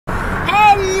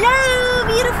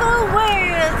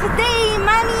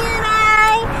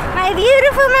my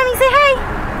beautiful mommy. Say hi.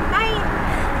 Hi.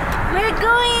 We're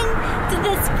going to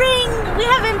the spring. We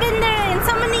haven't been there in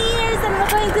so many years, and we're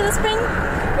going to the spring.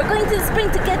 We're going to the spring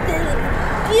to get the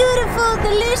beautiful,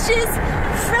 delicious,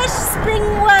 fresh spring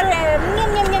water.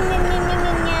 Yum, yum, yum, yum, yum, yum,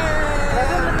 yum,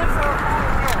 yum.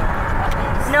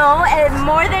 No,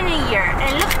 more than a year.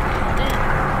 And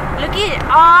look at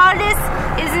all this.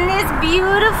 Isn't this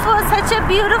beautiful? Such a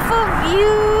beautiful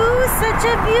view. Such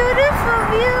a beautiful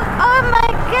view. Oh my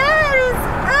God.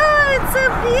 It's so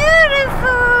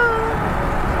beautiful.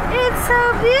 It's so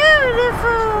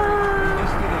beautiful.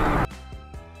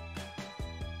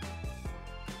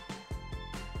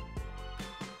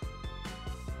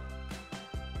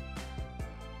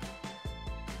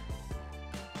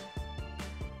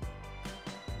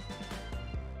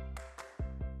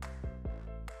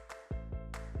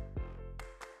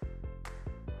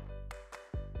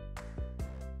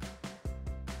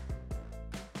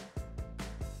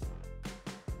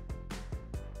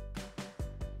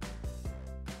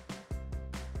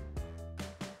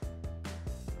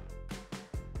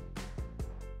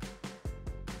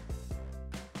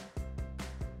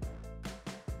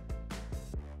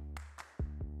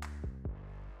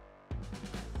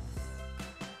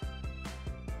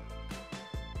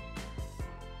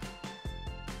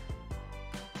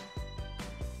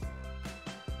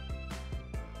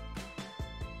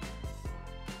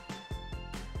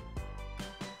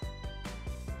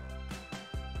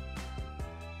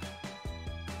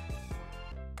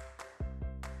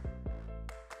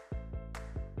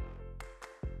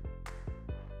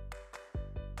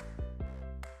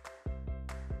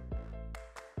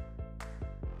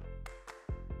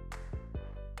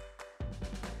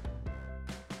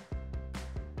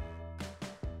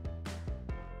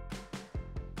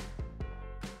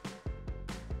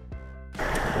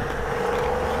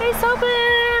 It's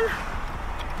open!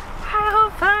 How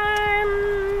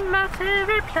Farm, my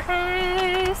favorite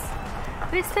place.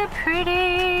 It's so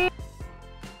pretty.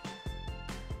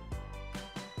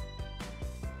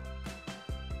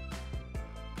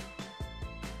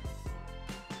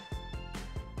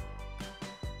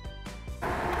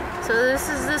 So this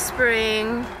is the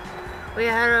spring. We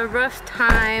had a rough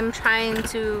time trying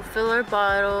to fill our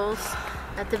bottles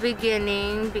at the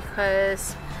beginning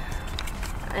because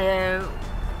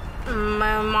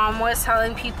my mom was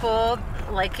telling people,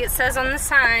 like it says on the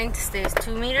sign, to stay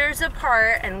 2 meters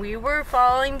apart, and we were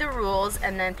following the rules,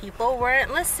 and then people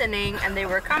weren't listening, and they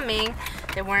were coming,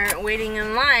 they weren't waiting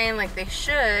in line like they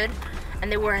should,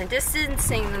 and they weren't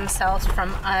distancing themselves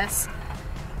from us,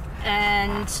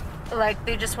 and like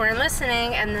they just weren't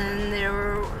listening, and then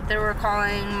they were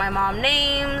calling my mom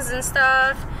names and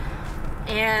stuff.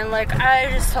 And like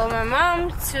I just told my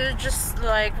mom to just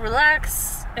like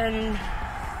relax and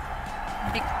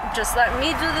just let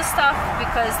me do the stuff,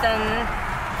 because then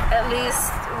at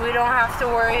least we don't have to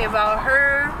worry about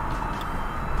her.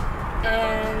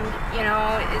 And you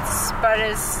know, it's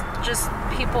just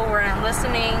people weren't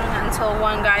listening until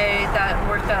one guy that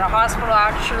worked at a hospital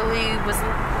actually was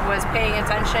paying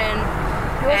attention.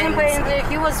 He wasn't paying attention.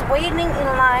 He was waiting in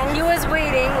line. He was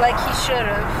waiting like he should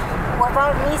have.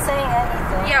 Without me saying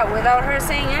anything. Yeah, without her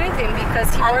saying anything, because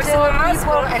he works in the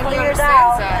hospital and he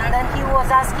understands out, that. And then he was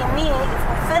asking me if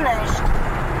we finished,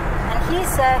 and he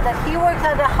said that he worked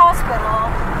at the hospital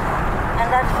and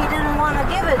that he didn't want to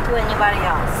give it to anybody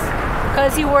else.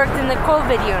 Because he worked in the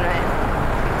COVID unit.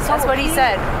 So that's what he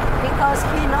said. Because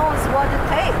he knows what it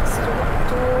takes to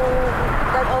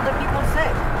get other people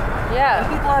sick. Yeah.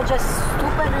 And people are just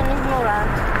stupid and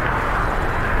ignorant.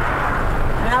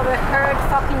 Have a herd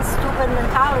fucking stupid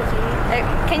mentality.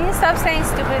 Can you stop saying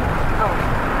stupid? Oh.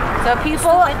 So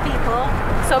people. Stupid people.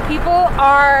 So people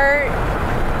are.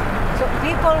 So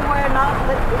people were not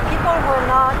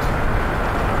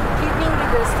keeping the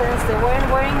distance. They weren't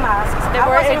wearing masks. They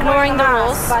were ignoring the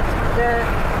rules. But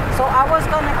so I was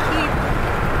gonna keep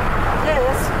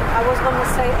this. I was gonna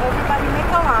say everybody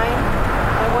make a line,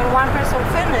 and when one person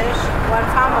finish, one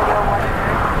family or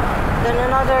whatever, then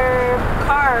another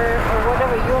car or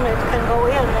whatever unit can go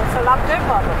in and fill up their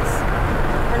bottles.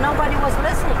 And nobody was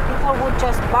listening. People would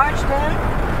just barge in.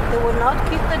 They would not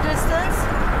keep the distance.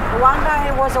 One guy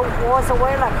was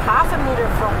away like half a meter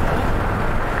from me,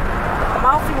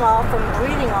 mouthing off and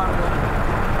breathing on me.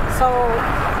 So,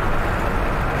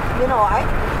 you know, I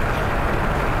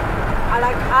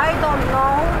don't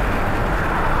know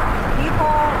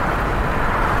people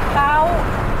how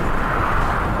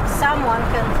someone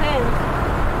can think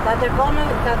that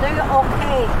they're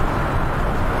okay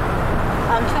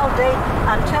until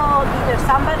either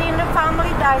somebody in the family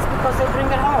dies because they bring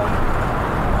it home,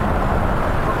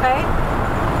 okay,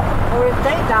 or if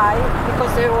they die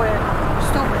because they were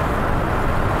stupid.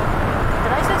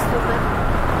 Did I say stupid?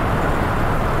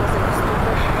 Was it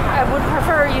stupid? I would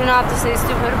prefer you not to say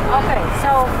stupid. Okay,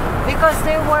 so because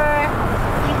they were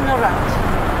ignorant.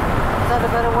 Is that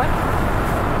a better word?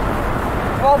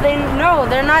 Well,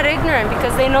 they're not ignorant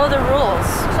because they know the rules.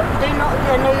 So they know,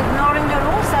 and they're ignoring the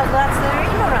rules, and that's their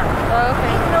ignorance.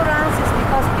 Okay. Ignorance is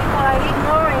because people are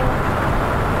ignoring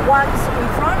what's in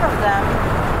front of them.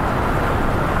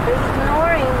 They're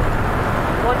ignoring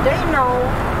what they know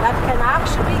that can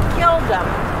actually kill them,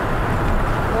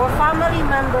 or family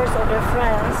members, or their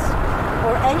friends,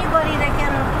 or anybody they get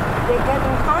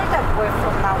in contact with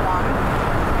from now on.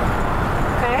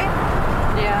 Okay?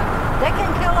 Yeah. They can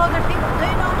kill other people. They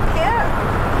don't care.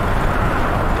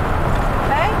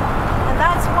 Okay? And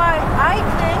that's why I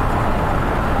think,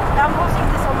 I'm posting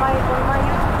this on my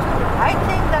YouTube too, I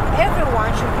think that everyone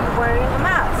should be wearing a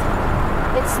mask.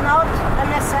 It's not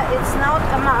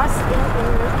a must in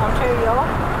Ontario,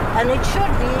 and it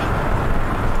should be,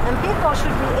 and people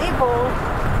should be able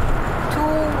to,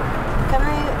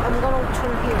 I'm going to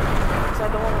turn here, because I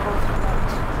don't want to go through that.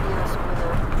 Yes,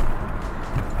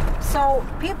 so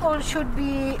people should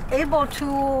be able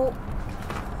to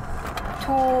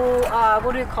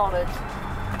what do you call it?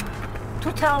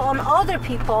 To tell on other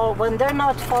people when they're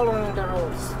not following the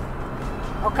rules.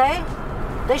 Okay?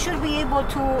 They should be able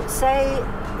to say,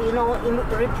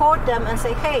 report them and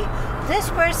say, hey, this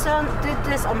person did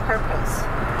this on purpose.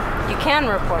 You can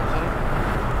report them.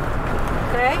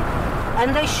 Okay?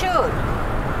 And they should.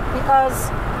 Because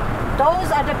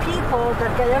those are the people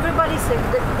that get everybody sick.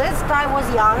 This guy was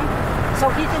young, so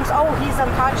he thinks, oh, he's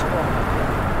untouchable.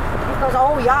 Because,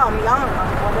 oh yeah, I'm young,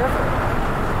 whatever.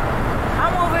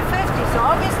 I'm over 50, so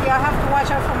obviously I have to watch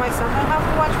out for myself. I have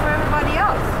to watch for everybody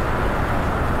else.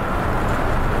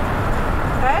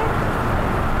 Okay?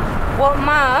 Well,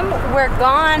 Mom, we're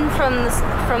gone from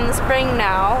the spring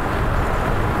now.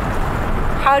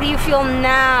 How do you feel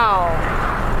now?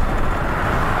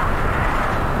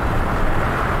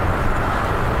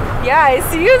 Yeah, I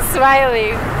see you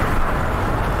smiling.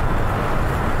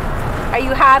 Are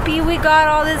you happy we got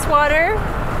all this water?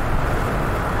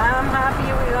 I'm happy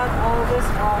we got all this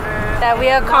water. That we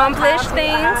accomplished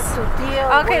things?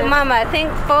 Okay, Mama,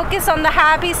 focus on the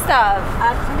happy stuff.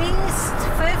 At least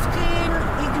 15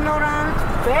 ignorant,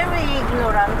 very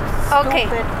ignorant,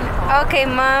 stupid people. Okay,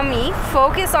 Mommy,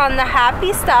 focus on the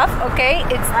happy stuff, okay?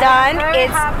 It's done. I'm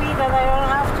very happy that I don't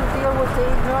have to deal with the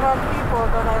ignorant people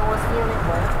that I was dealing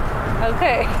with.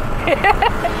 Okay.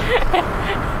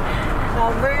 So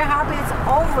I'm very happy it's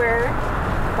over,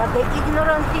 but the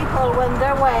ignorant people went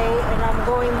their way and I'm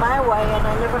going my way, and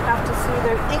I never have to see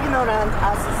their ignorant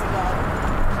asses again.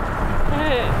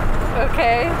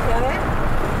 Okay. Okay?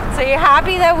 So you're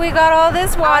happy that we got all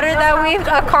this water, that we've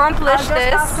accomplished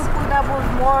this? I just have to put up with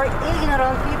more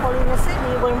ignorant people in the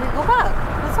city when we go back.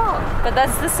 That's all. But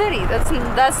that's the city.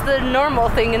 That's the normal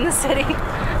thing in the city.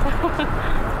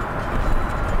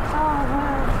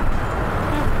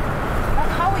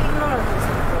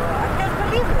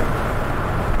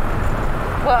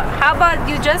 Well, how about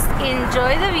you just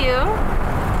enjoy the view?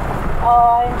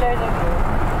 Oh, I enjoy the view.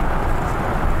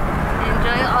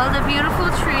 Enjoy all the beautiful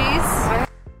trees.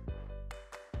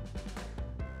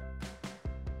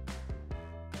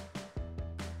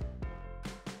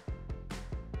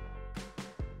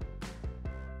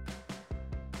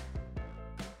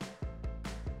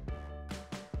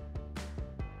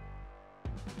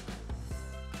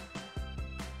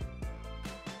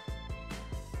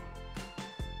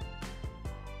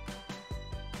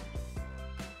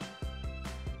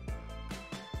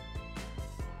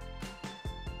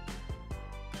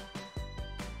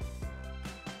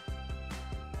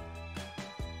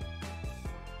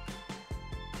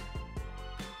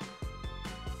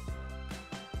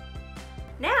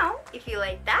 Now, if you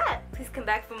like that, please come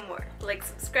back for more. Like,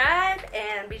 subscribe,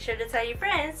 and be sure to tell your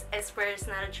friends. I swear it's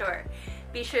not a chore.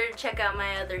 Be sure to check out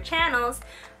my other channels,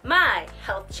 my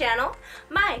health channel,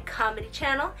 my comedy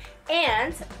channel,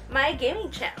 and my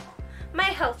gaming channel. My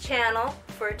health channel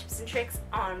for tips and tricks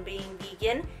on being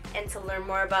vegan and to learn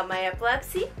more about my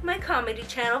epilepsy, my comedy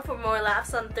channel for more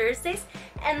laughs on Thursdays,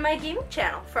 and my gaming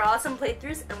channel for awesome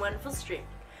playthroughs and wonderful streaming.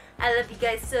 I love you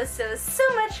guys so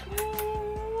much.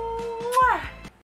 Mwah!